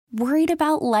Worried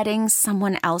about letting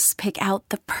someone else pick out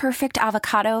the perfect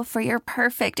avocado for your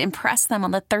perfect impress them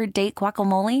on the third date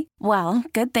guacamole? Well,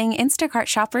 good thing Instacart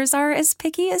shoppers are as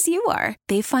picky as you are.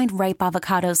 They find ripe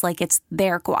avocados like it's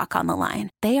their guac on the line.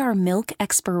 They are milk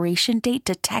expiration date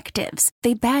detectives.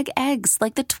 They bag eggs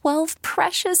like the 12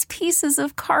 precious pieces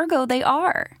of cargo they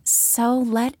are. So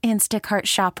let Instacart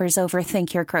shoppers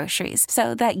overthink your groceries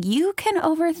so that you can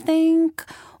overthink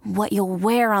what you'll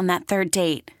wear on that third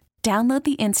date. Download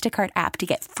the Instacart app to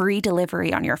get free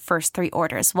delivery on your first 3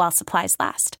 orders while supplies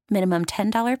last. Minimum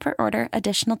 $10 per order.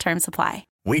 Additional terms apply.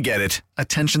 We get it.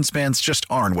 Attention spans just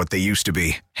aren't what they used to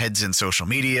be. Heads in social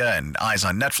media and eyes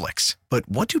on Netflix. But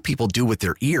what do people do with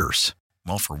their ears?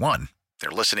 Well, for one, they're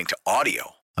listening to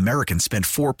audio. Americans spend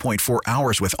 4.4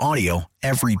 hours with audio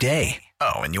every day.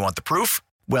 Oh, and you want the proof?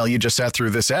 Well, you just sat through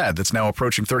this ad that's now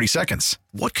approaching 30 seconds.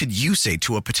 What could you say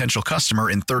to a potential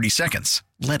customer in 30 seconds?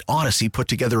 Let Odyssey put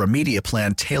together a media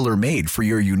plan tailor-made for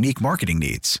your unique marketing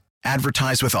needs.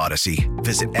 Advertise with Odyssey.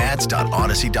 Visit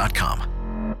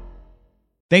ads.odyssey.com.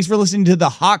 Thanks for listening to the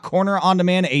Hot Corner On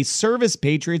Demand, a Service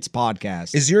Patriots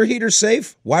podcast. Is your heater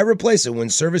safe? Why replace it when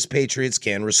Service Patriots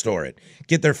can restore it?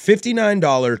 Get their $59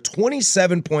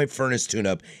 27-point furnace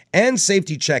tune-up and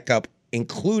safety checkup,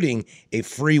 including a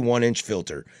free 1-inch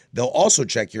filter. They'll also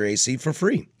check your AC for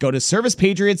free. Go to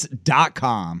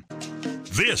servicepatriots.com.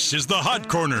 This is the Hot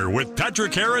Corner with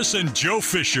Patrick Harris and Joe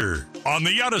Fisher on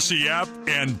the Odyssey app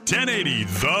and 1080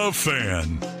 The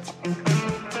Fan.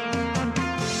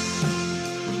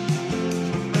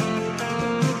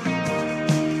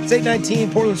 It's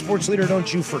 8:19, Portland Sports Leader,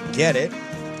 don't you forget it.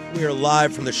 We are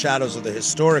live from the shadows of the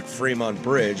historic Fremont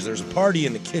Bridge. There's a party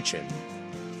in the kitchen.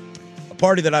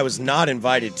 Party that I was not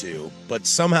invited to, but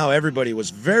somehow everybody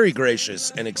was very gracious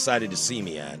and excited to see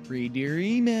me at. Read your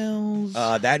emails.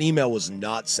 That email was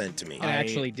not sent to me. And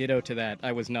actually ditto to that.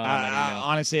 I was not on that email.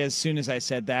 Honestly, as soon as I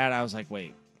said that, I was like,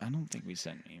 wait, I don't think we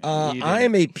sent an email. I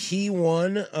am a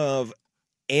P1 of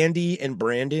Andy and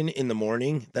Brandon in the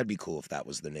morning. That'd be cool if that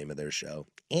was the name of their show.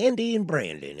 Andy and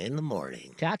Brandon in the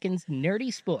morning. Talking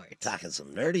nerdy sports. Talking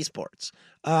some nerdy sports.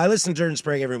 I listen to Jordan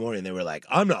Sprague every morning. They were like,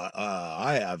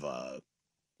 I have a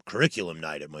curriculum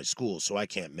night at my school, so I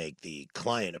can't make the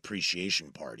client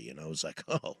appreciation party. And I was like,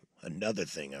 oh, another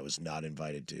thing I was not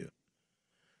invited to.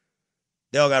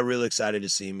 They all got really excited to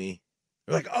see me.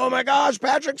 They're like, oh my gosh,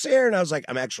 Patrick's here. And I was like,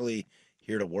 I'm actually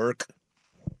here to work.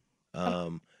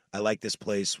 I like this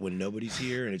place when nobody's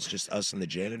here and it's just us and the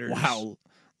janitors. Wow.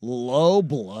 Low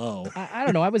blow. I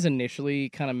don't know. I was initially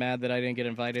kind of mad that I didn't get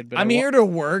invited. But I'm here to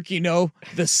work, the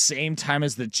same time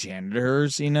as the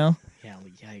janitors, Yeah,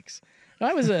 yikes.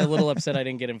 I was a little upset I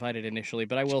didn't get invited initially,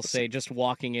 but I will say, just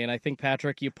walking in, I think,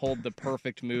 Patrick, you pulled the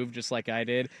perfect move just like I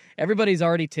did. Everybody's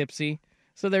already tipsy,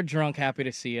 so they're drunk, happy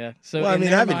to see you. So I've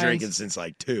been drinking since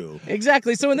like 2.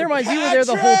 Exactly. So in their minds, you were there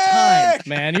the whole time,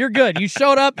 man. You're good. You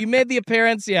showed up. You made the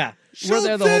appearance. Yeah, we're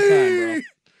there the whole time, bro.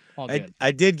 All good.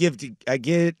 I did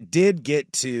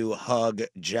get to hug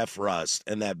Jeff Rust,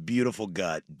 and that beautiful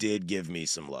gut did give me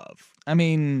some love. I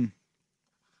mean,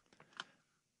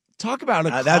 talk about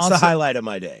that's the highlight of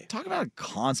my day. Talk about a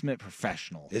consummate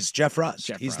professional. It's Jeff Rust.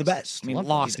 He's the best. I mean,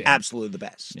 lost He's it. Absolutely the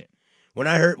best. Yeah.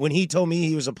 When he told me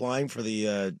he was applying for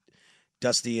the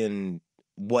Dusty and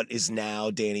what is now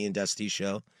Danny and Dusty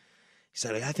show, he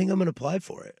said, I think I'm going to apply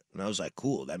for it. And I was like,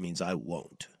 cool. That means I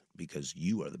won't because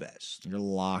you are the best. You're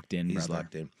locked in, He's brother.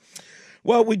 locked in.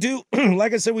 Well, we do,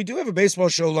 like I said, we do have a baseball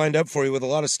show lined up for you with a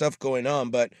lot of stuff going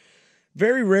on, but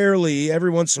very rarely,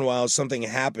 every once in a while, something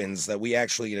happens that we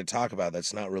actually get to talk about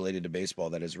that's not related to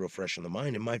baseball that is real fresh in the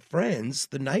mind. And my friends,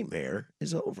 the nightmare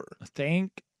is over.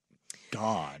 Thank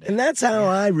God. And that's how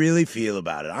I really feel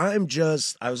about it. I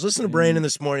was listening to Brandon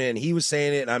this morning, and he was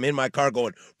saying it, and I'm in my car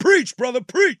going, preach, brother,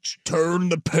 preach. Turn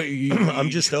the page. I'm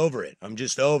just over it.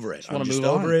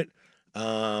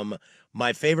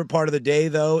 My favorite part of the day,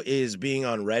 though, is being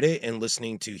on Reddit and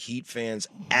listening to Heat fans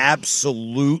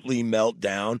absolutely melt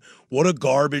down. What a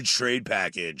garbage trade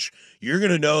package. You're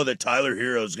going to know that Tyler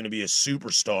Hero is going to be a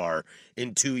superstar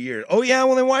in 2 years. Oh, yeah?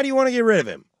 Well, then why do you want to get rid of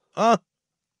him? Huh?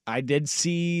 I did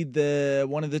see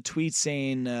one of the tweets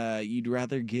saying you'd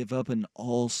rather give up an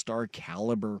all-star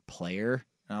caliber player.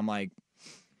 And I'm like,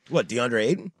 what, DeAndre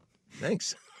Ayton?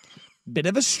 Thanks. Bit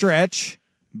of a stretch,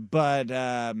 but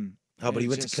Oh, but he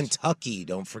went to Kentucky.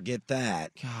 Don't forget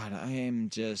that. God, I am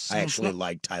just. I actually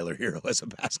like Tyler Hero as a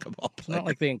basketball player. It's not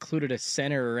like they included a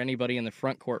center or anybody in the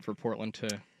front court for Portland to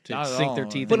sink their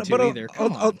teeth but into either.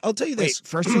 I'll tell you this. Wait,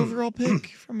 first overall pick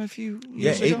from a few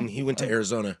Yeah, years ago? Ayton. He went to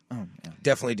Arizona. Oh, yeah.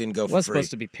 Definitely didn't go for Was free.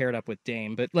 supposed to be paired up with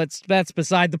Dame, but that's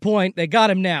beside the point. They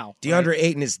got him now. DeAndre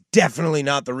Ayton is definitely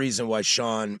not the reason why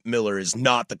Sean Miller is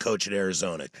not the coach at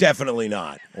Arizona. Definitely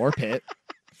not. Or Pitt.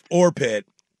 Or Pitt.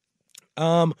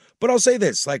 But I'll say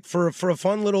this, like for a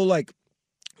fun little, like,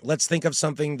 let's think of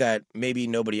something that maybe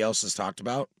nobody else has talked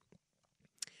about.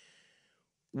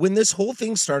 When this whole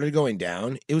thing started going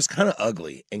down, it was kind of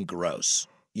ugly and gross.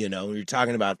 You know, you're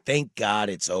talking about, thank God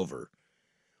it's over.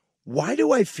 Why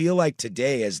do I feel like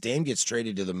today, as Dame gets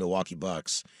traded to the Milwaukee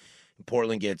Bucks,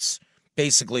 Portland gets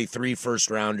basically 3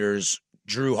 first-rounders,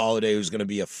 Drew Holiday, who's going to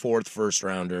be a 4th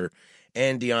first-rounder,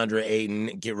 and DeAndre Ayton,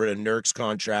 get rid of Nurk's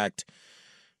contract.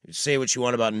 Say what you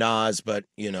want about Nas, but,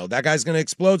 you know, that guy's going to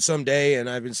explode someday, and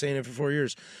I've been saying it for 4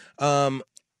 years.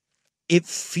 It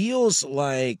feels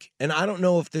like, and I don't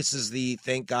know if this is the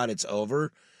thank God it's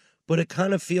over, but it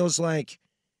kind of feels like,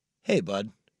 hey,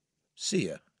 bud, see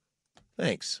ya.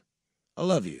 Thanks. I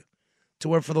love you. To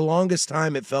where for the longest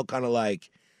time it felt kind of like,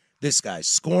 this guy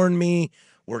scorned me.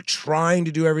 We're trying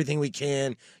to do everything we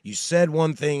can. You said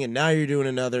one thing and now you're doing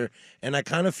another. And I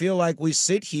kind of feel like we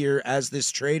sit here as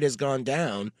this trade has gone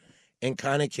down and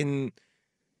kind of can,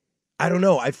 I don't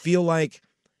know. I feel like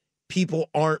people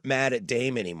aren't mad at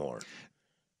Dame anymore.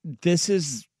 This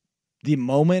is the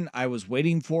moment I was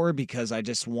waiting for because I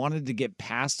just wanted to get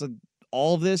past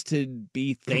all of this to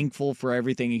be thankful for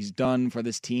everything he's done for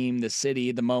this team, the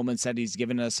city, the moments that he's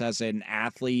given us as an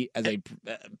athlete, as a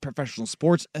professional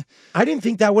sports. I didn't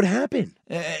think that would happen.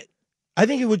 I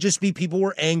think it would just be people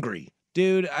were angry.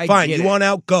 Dude, Fine, you want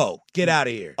out? Go. Get out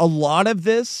of here. A lot of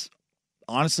this,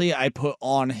 honestly, I put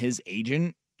on his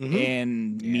agent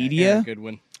and media. Aaron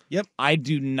Goodwin. Yep. I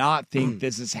do not think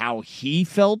this is how he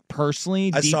felt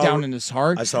personally, deep down in his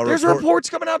heart. There's reports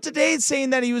coming out today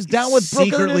saying that he was down with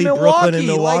Brooklyn and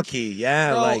Milwaukee.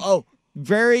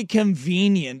 Very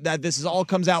convenient that this all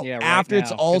comes out after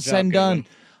it's all said and done.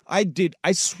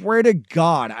 I swear to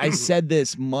God, I said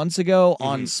this months ago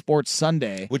on Sports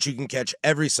Sunday. Which you can catch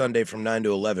every Sunday from 9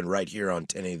 to 11 right here on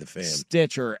 1080 The Fan.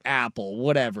 Stitcher, Apple,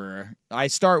 whatever. I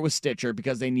start with Stitcher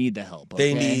because they need the help.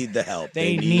 Okay? They need the help.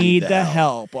 They need the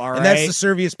help, all right? And that's the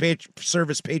Service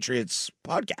Patriots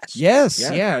podcast. Yes,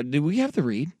 yeah. Do we have the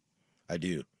read? I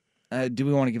do. Do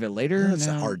we want to give it later? That's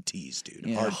a hard tease, dude.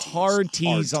 Yeah, hard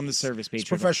tease on the Service Patriots. It's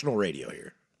professional radio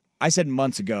here. I said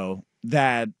months ago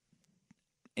that,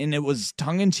 and it was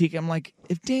tongue-in-cheek, I'm like,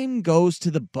 if Dame goes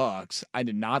to the Bucks, I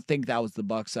did not think that was the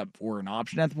Bucks that were an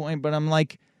option at the point, but I'm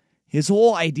like, his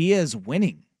whole idea is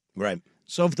winning. Right.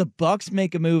 So if the Bucks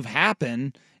make a move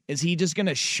happen, is he just going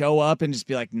to show up and just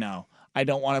be like, no, I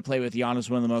don't want to play with Giannis,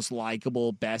 one of the most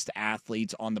likable, best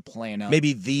athletes on the planet.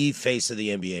 Maybe the face of the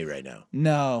NBA right now.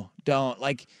 No, don't.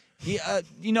 Like,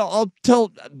 I'll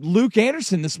tell Luke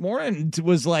Anderson this morning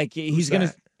was like, he's going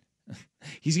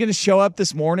to show up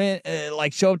this morning,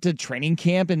 show up to training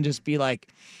camp and just be like,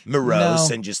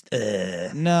 morose and just,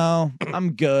 no,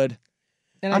 I'm good.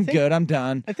 And I'm good. I'm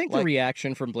done. I think the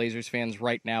reaction from Blazers fans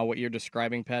right now, what you're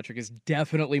describing, Patrick, is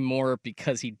definitely more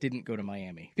because he didn't go to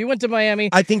Miami. If he went to Miami,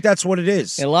 I think that's what it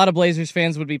is. A lot of Blazers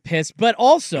fans would be pissed. But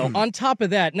also, on top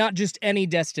of that, not just any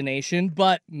destination,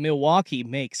 but Milwaukee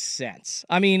makes sense.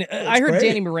 I mean, I heard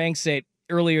Danny Morang say it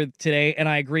earlier today, and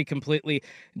I agree completely.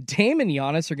 Dame and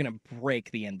Giannis are going to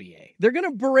break the NBA. They're going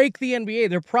to break the NBA.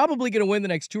 They're probably going to win the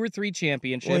next 2 or 3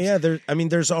 championships. Well, yeah,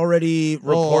 there's already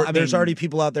there's already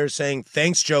people out there saying,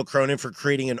 thanks, Joe Cronin, for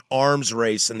creating an arms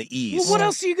race in the East. Well, what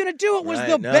else are you going to do? It was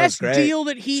the best deal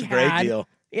that he had. Great deal.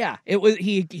 Yeah, it was.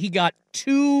 He got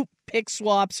 2 pick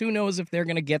swaps. Who knows if they're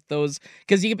going to get those?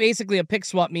 Because basically a pick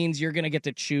swap means you're going to get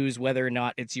to choose whether or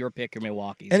not it's your pick or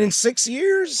Milwaukee's. And in 6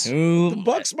 years, the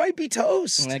Bucks might be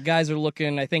toast. Guys are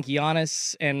looking. I think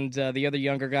Giannis and the other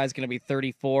younger guy's going to be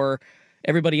 34.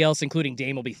 Everybody else, including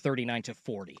Dame, will be 39 to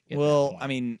 40. Well, I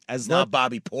mean, not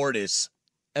Bobby Portis.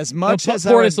 As much as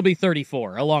Portis will be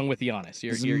 34, along with Giannis.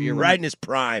 You're right in his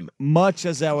prime. Much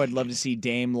as I would love to see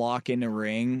Dame lock in a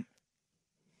ring,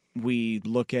 we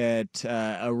look at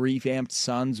a revamped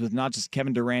Suns with not just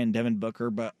Kevin Durant and Devin Booker,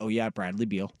 but, Bradley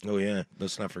Beal. Oh, yeah.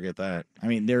 Let's not forget that. I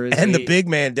mean, there is the big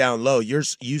man down low,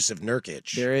 Yusuf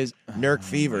Nurkic. There is. Nurk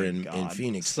fever in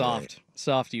Phoenix.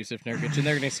 Soft Yusuf Nurkic, and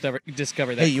they're going to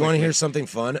discover that. Hey, you want to hear something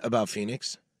fun about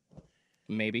Phoenix?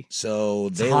 Maybe. So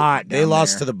they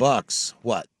lost to the Bucks,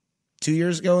 what, 2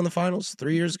 years ago in the finals?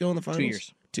 3 years ago in the finals? 2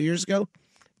 years. 2 years ago?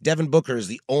 Devin Booker is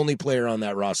the only player on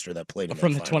that roster that played in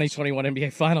from the the finals. 2021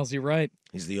 NBA Finals. You're right.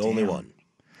 He's the only one.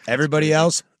 Everybody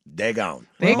else, they gone.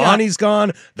 They Monty's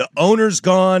gone. The owner's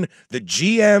gone. The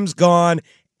GM's gone.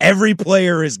 Every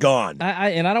player is gone.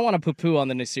 I don't want to poo-poo on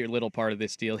the Nasir Little part of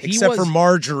this deal. Except for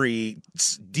Marjorie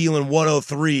dealing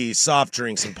 103 soft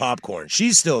drinks and popcorn.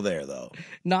 She's still there, though.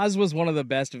 Nas was one of the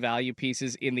best value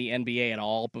pieces in the NBA at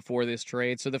all before this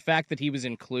trade. So the fact that he was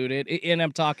included, and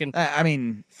I'm talking...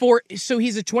 So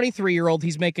he's a 23-year-old.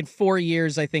 He's making 4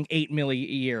 years, I think, $8 million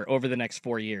a year over the next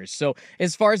 4 years. So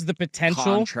as far as the potential...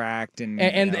 Contract and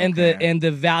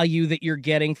the value that you're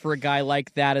getting for a guy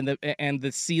like that and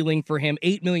the ceiling for him,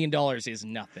 $8 million is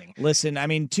nothing.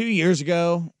 Listen, 2 years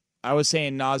ago, I was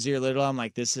saying Nasir Little. I'm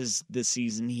like, this is the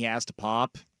season he has to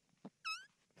pop.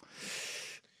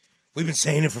 We've been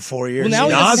saying it for 4 years. Well,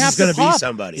 now Nas is going to be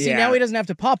somebody. See, now he doesn't have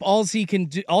to pop. All he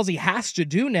has to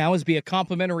do now is be a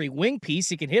complimentary wing piece.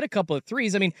 He can hit a couple of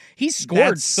threes. He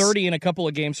scored 30 in a couple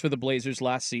of games for the Blazers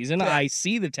last season. Yeah. I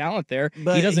see the talent there.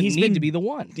 But he doesn't need to be the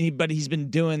one. But he's been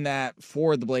doing that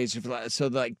for the Blazers.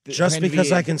 Just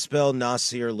because I can spell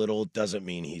Nasir Little doesn't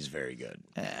mean he's very good.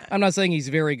 I'm not saying he's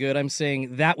very good. I'm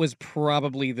saying that was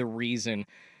probably the reason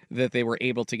that they were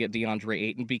able to get DeAndre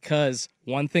Ayton, because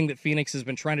one thing that Phoenix has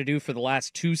been trying to do for the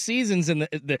last 2 seasons and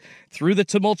through the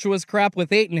tumultuous crap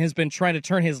with Ayton has been trying to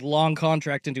turn his long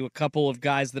contract into a couple of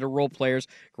guys that are role players,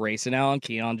 Grayson Allen,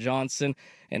 Keon Johnson,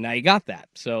 and now you got that.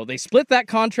 So they split that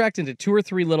contract into 2 or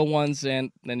 3 little ones,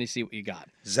 and then you see what you got.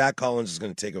 Zach Collins is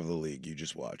going to take over the league. You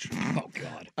just watch. Oh,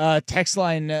 God. Text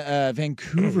line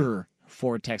Vancouver.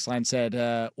 Forward text line said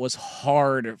was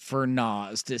hard for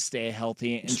Nas to stay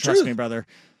healthy, and trust me, brother.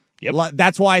 Yep.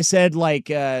 That's why I said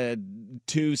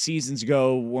 2 seasons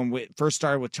ago when we first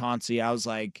started with Chauncey, I was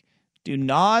like, dude,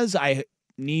 Nas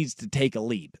needs to take a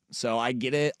leap. So I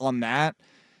get it on that.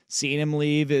 Seeing him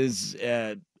leave is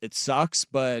it sucks,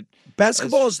 but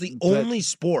basketball is the only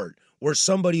sport where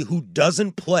somebody who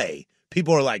doesn't play,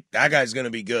 people are like, that guy's going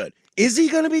to be good. Is he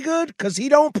going to be good? Because he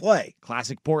don't play.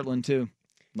 Classic Portland too.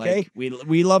 Okay.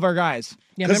 We love our guys.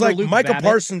 Because Michael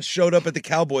Parsons showed up at the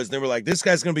Cowboys and they were like, this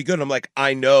guy's going to be good. And I'm like,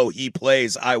 I know he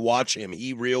plays. I watch him.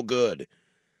 He real good.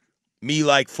 Me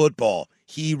like football.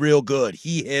 He real good.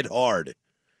 He hit hard.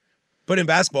 But in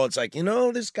basketball, it's like,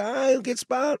 this guy who gets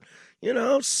about,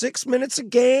 6 minutes a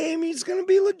game, he's going to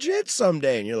be legit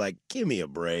someday. And you're like, give me a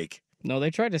break. No,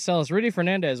 they tried to sell us. Rudy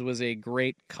Fernandez was a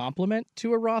great compliment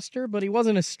to a roster, but he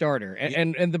wasn't a starter.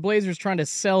 And the Blazers trying to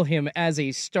sell him as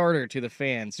a starter to the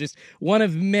fans. Just one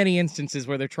of many instances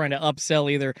where they're trying to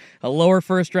upsell either a lower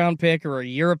first-round pick or a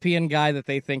European guy that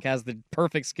they think has the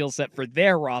perfect skill set for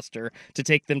their roster to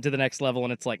take them to the next level.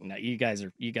 And it's like, no, you guys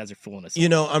are fooling us.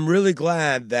 I'm really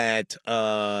glad that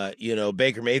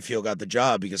Baker Mayfield got the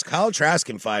job, because Kyle Trask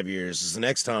in 5 years is the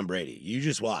next Tom Brady. You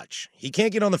just watch. He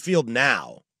can't get on the field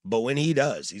now. But when he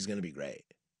does, he's going to be great.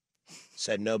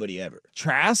 Said nobody ever.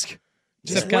 Trask?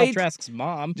 Just Kyle Trask's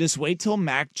mom. Just wait till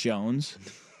Mac Jones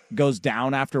goes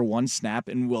down after one snap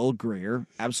and Will Greer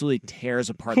absolutely tears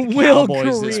apart the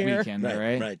Cowboys this weekend.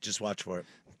 Right. Just watch for it.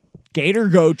 Gator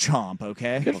go chomp,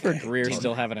 okay? Good for Greer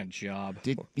still having a job.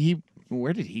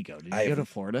 Where did he go? Did he go to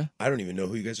Florida? I don't even know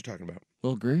who you guys are talking about.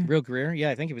 Will Greer? Will Greer? Yeah,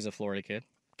 I think he was a Florida kid.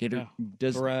 Gator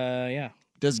yeah.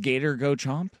 Does Gator go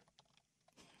chomp?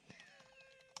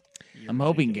 I'm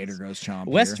hoping Gator goes chomp.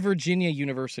 West Virginia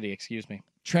University, excuse me.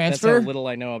 Transfer? That's how little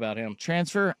I know about him.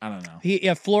 Transfer? I don't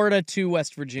know. Florida to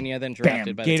West Virginia, then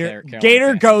drafted by the Carolina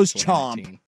Gator goes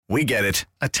chomp. We get it.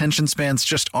 Attention spans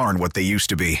just aren't what they used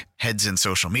to be. Heads in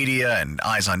social media and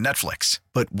eyes on Netflix.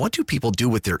 But what do people do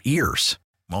with their ears?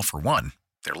 Well, for one,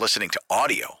 they're listening to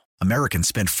audio. Americans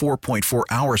spend 4.4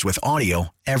 hours with audio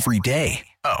every day.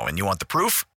 Oh, and you want the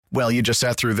proof? Well, you just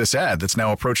sat through this ad that's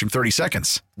now approaching 30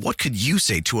 seconds. What could you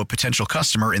say to a potential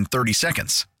customer in 30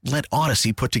 seconds? Let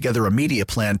Odyssey put together a media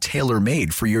plan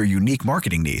tailor-made for your unique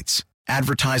marketing needs.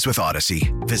 Advertise with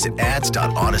Odyssey. Visit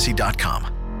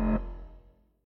ads.odyssey.com.